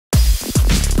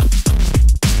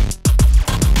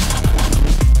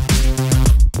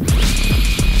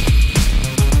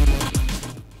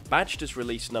Badged as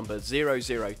release number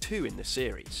 002 in the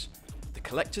series, the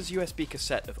collector's USB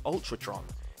cassette of Ultratron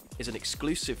is an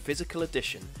exclusive physical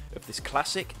edition of this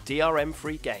classic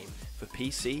DRM-free game for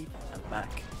PC and Mac.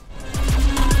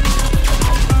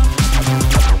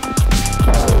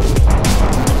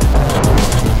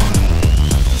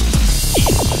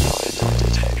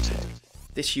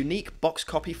 This unique box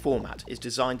copy format is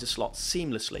designed to slot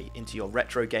seamlessly into your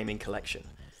retro gaming collection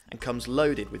and comes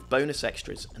loaded with bonus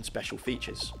extras and special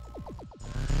features.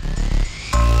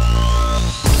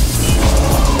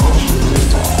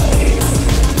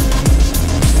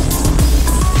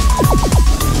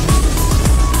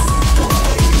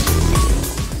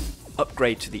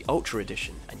 Upgrade to the Ultra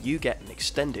Edition and you get an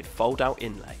extended fold-out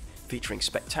inlay featuring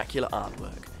spectacular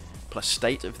artwork, plus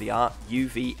state-of-the-art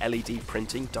UV LED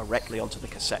printing directly onto the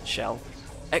cassette shell,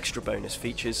 extra bonus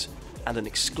features, and an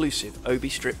exclusive Obi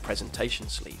strip presentation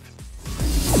sleeve.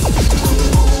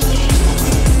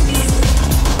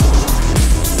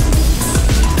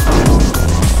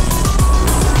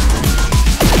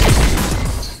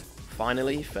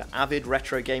 Finally, for avid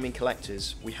retro gaming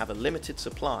collectors, we have a limited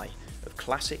supply of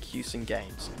classic Huey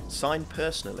Games, signed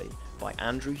personally by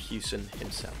Andrew Huey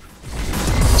himself.